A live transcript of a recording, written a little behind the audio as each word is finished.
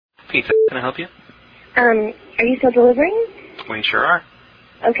Can I help you? Are you still delivering? We sure are.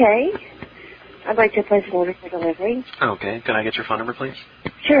 Okay. I'd like to place an order for delivery. Okay. Can I get your phone number, please?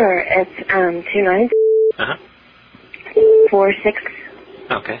 Sure. It's 29. Uh-huh. 46.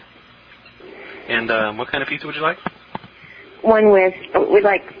 Okay. And what kind of pizza would you like? One we'd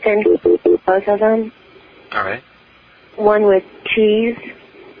like thin, both of them. All right. One with cheese,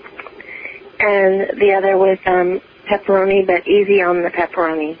 and the other with pepperoni, but easy on the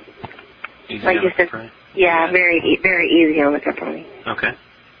pepperoni. Easy like on just the pepperoni? Yeah, very easy on the pepperoni. Okay.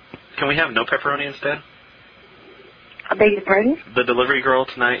 Can we have no pepperoni instead? I beg your pardon? The delivery girl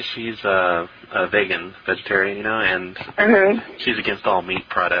tonight, she's a vegetarian, and she's against all meat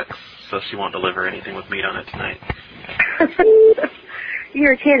products, so she won't deliver anything with meat on it tonight.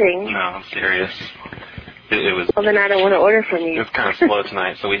 You're kidding. No, I'm serious. It was. Well, then I don't want to order from you. It was kind of slow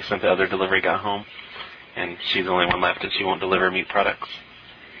tonight, so we sent the other delivery guy home, and she's the only one left, and she won't deliver meat products.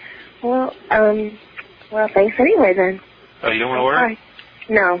 Well, thanks anyway then. Oh, you don't want to order? Right.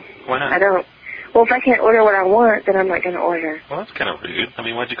 No. Why not? I don't. Well, if I can't order what I want, then I'm not going to order. Well, that's kind of rude. I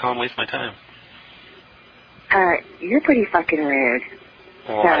mean, why'd you call and waste my time? You're pretty fucking rude.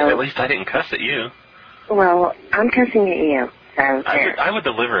 Well, so, at least I didn't cuss at you. Well, I'm cussing at you. So I would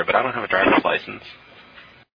deliver it, but I don't have a driver's license.